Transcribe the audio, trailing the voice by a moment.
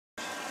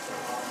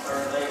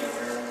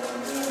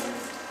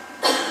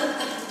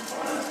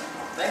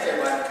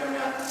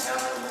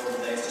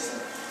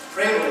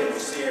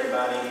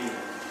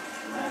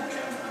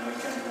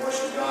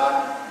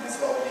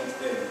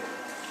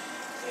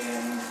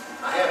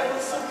that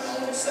was something I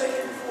want to say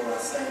here before I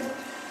sing.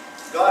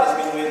 God has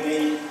been with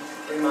me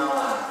through my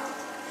life.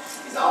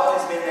 He's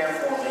always been there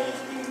for me,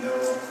 even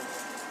though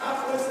I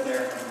wasn't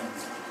there for him.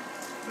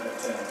 But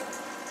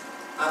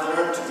I've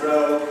learned to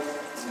grow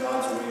in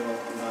God's will,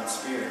 in God's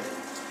Spirit.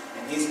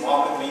 And He's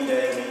walking with me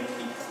daily.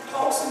 He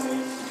talks to me.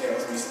 He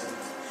tells me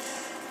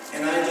stuff.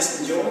 And I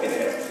just enjoy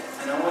that.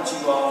 And I want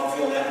you all to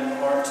feel that in your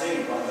heart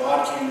too, what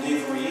God can do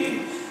for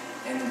you.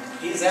 And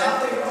He's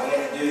out there. All you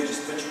have to do is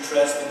just put your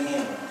trust in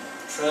Him.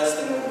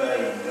 Trust and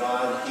obey. And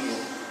God, He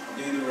will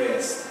do the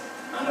rest.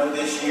 I know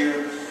this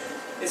year,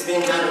 it's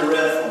been kind of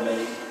rough for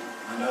me.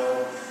 I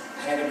know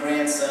I had a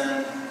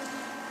grandson.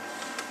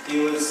 He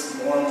was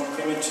born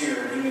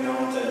premature. He went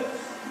on to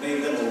be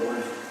with the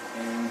Lord.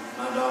 And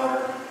my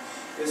daughter,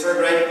 it was her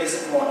great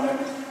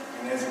disappointment.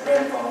 And as a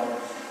grandfather,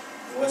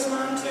 it was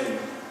mine too. It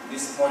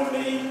disappointed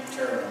me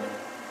terribly.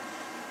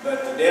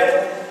 But the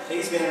devil,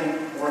 he's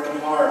been working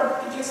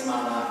hard against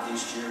my life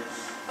this year,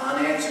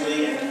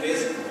 financially and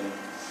physically.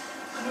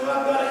 I know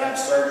I've got to have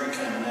surgery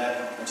coming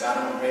up, which I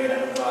don't regret.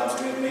 I know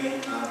God's with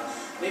me. I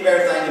leave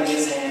everything in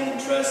His hand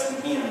and trust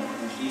in Him,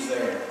 and He's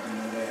there. I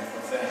know that for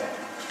a fact.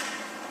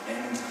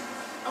 And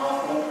I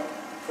want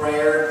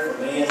prayer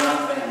for me and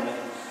my family.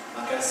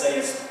 Like I say,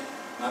 it's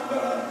my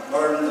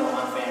burden on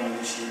my family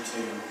this year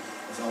too.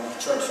 It's on the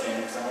church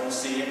family because I want to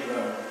see it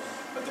grow.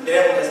 But the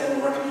devil has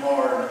been working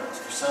hard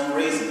for some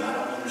reason I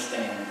don't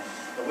understand.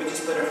 But we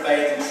just put our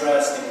faith and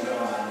trust in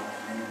God,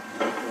 and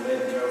we'll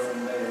let it go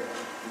from there.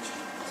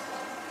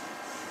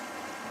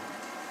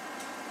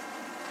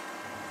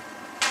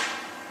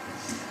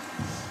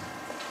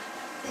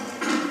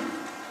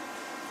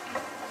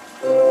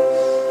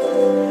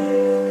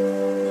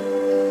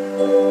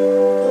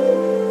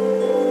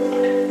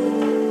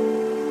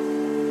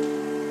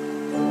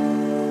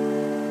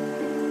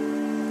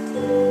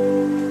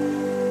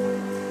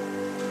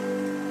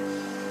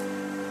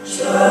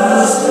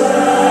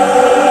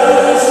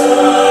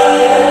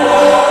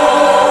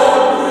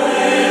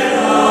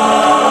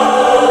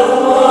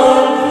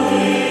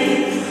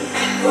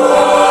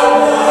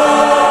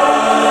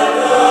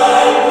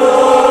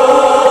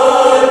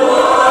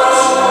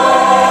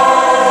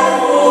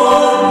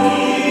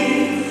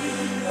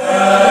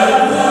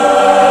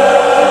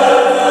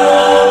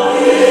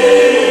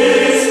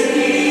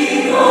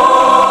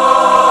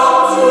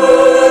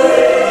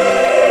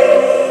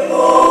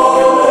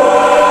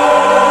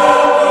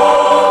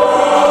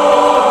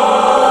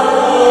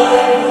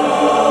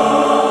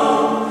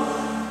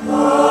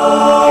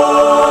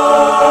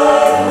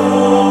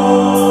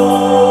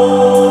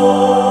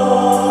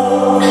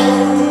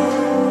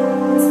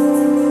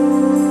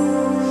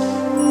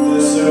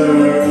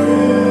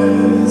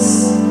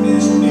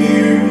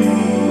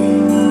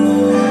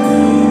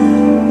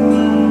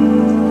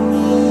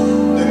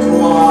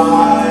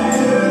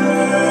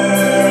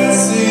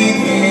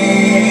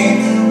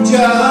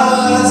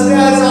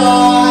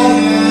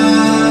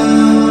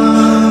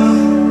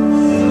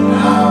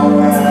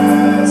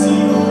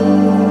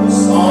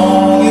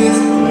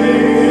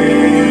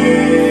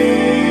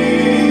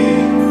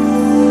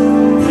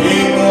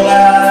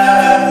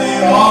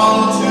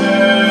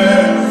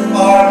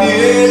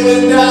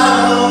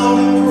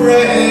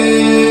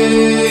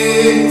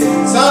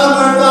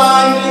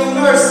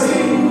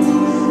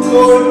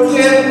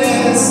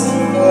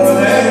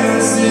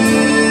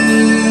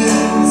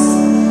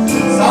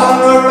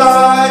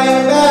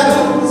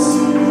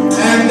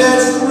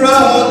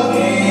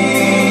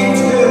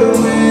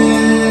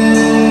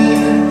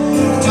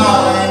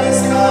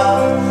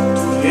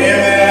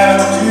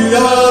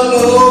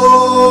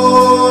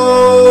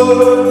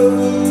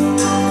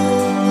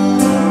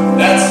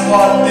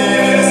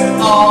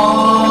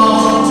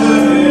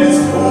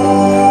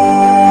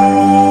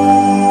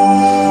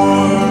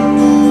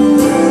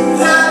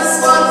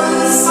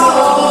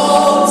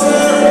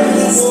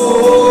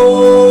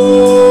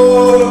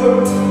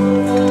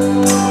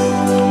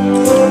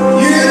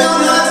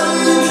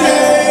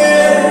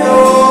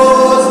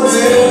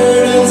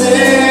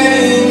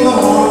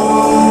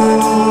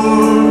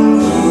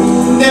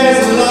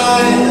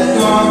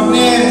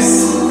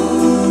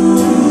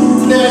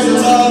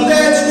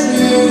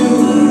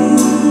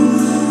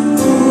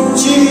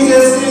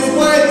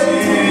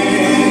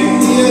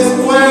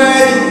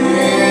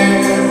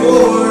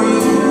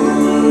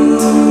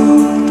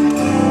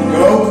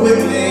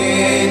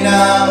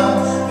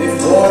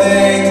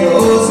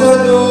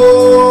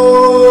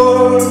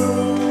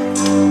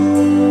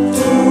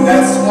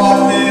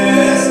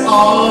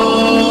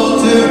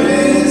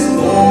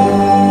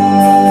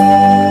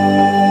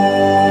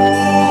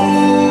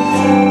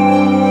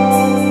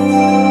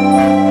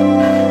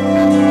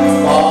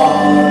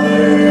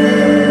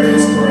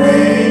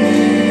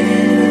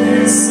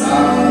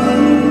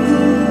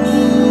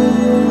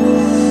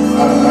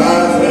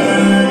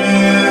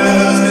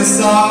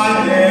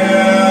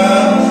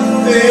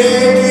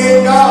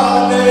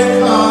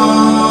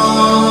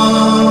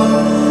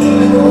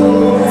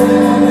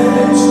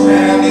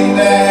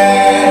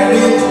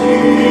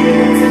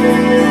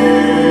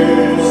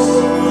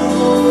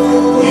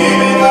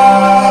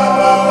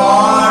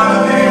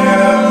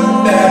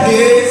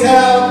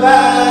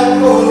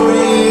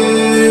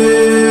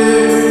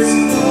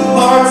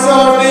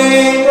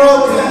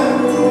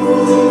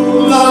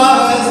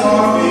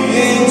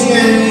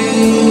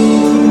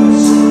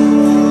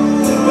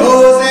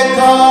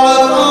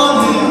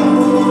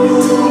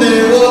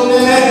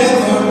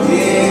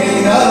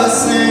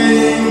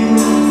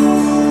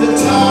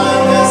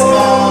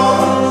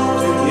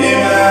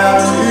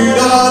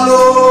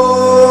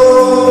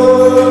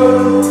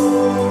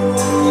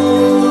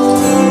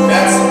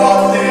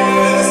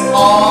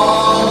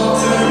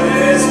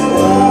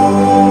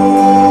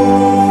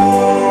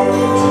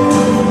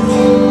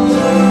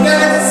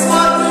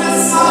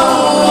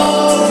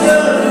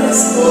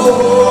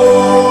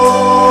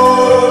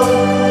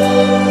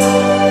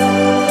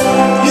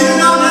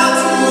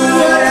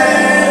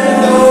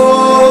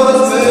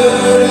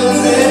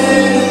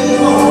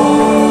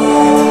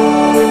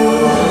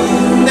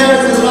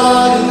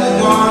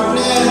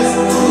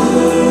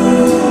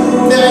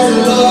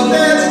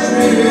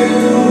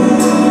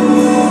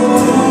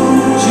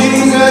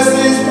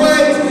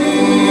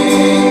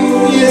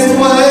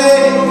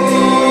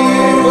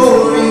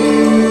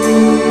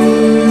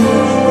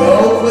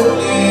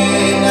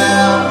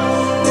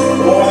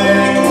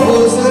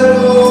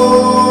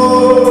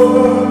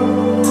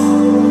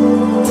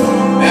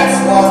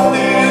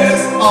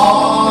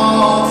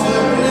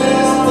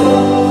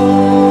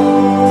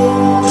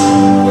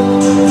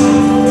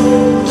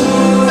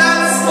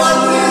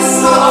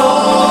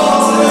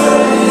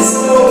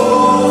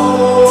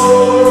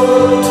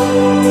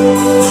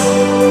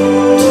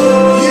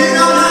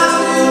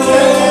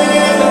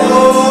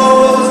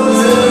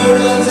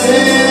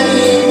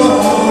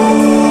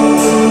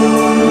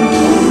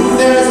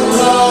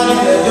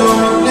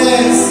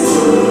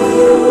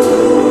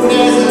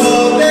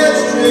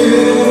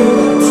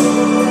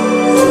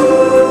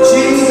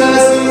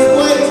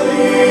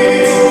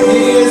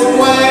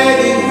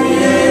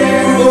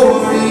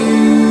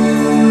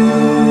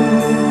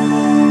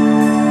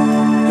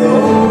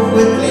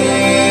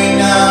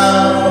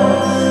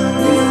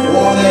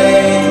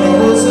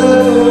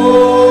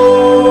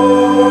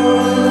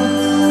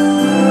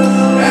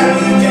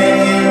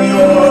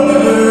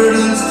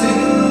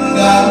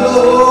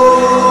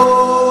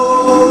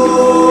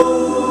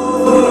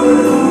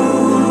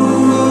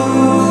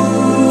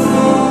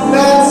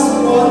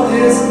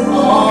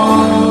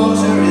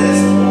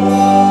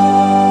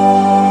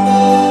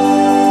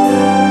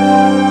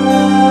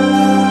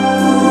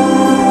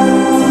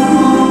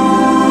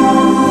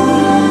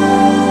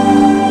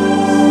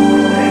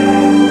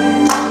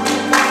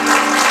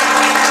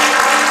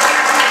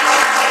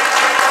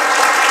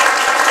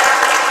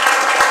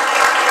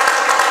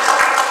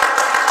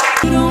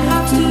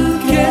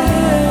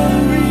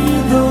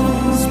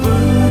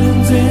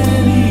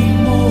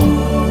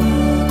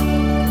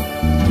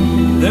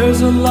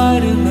 There's a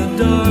light in the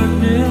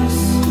darkness.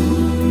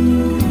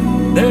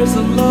 There's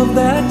a love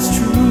that's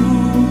true.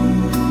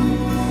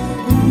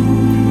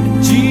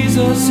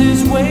 Jesus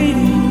is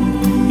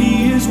waiting.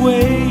 He is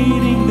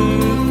waiting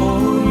there for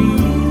you.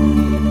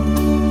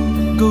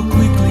 Go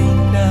quickly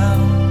now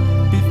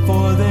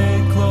before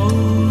they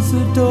close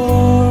the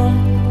door.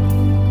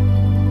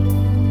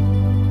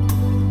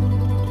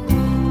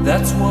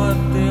 That's what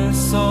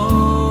this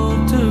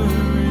altar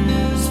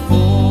is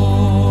for.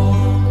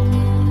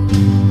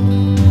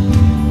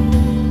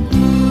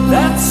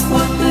 That's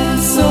what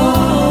this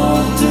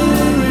altar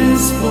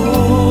is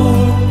for.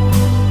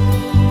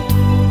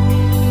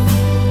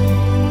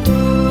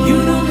 You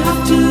don't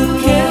have to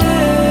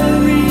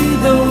carry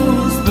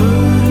those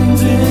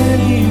burdens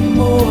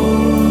anymore.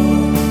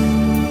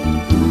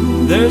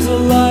 There's a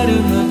light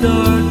in the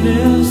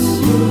darkness.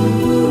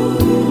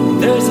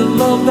 There's a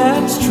love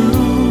that's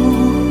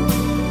true.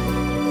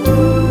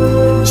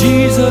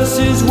 Jesus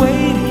is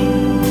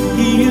waiting.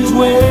 He is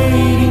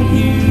waiting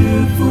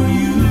here for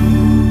you.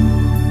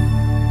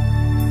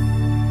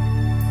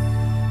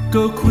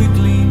 Go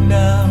quickly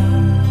now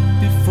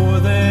before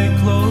they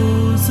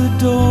close the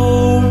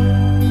door.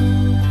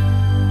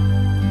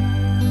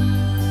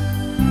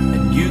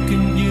 And you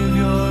can give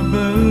your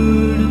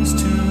burdens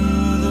to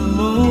the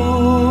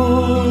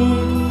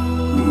Lord.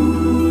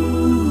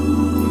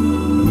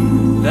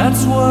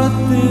 That's what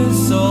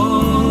this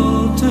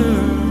altar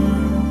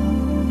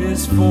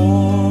is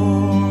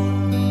for.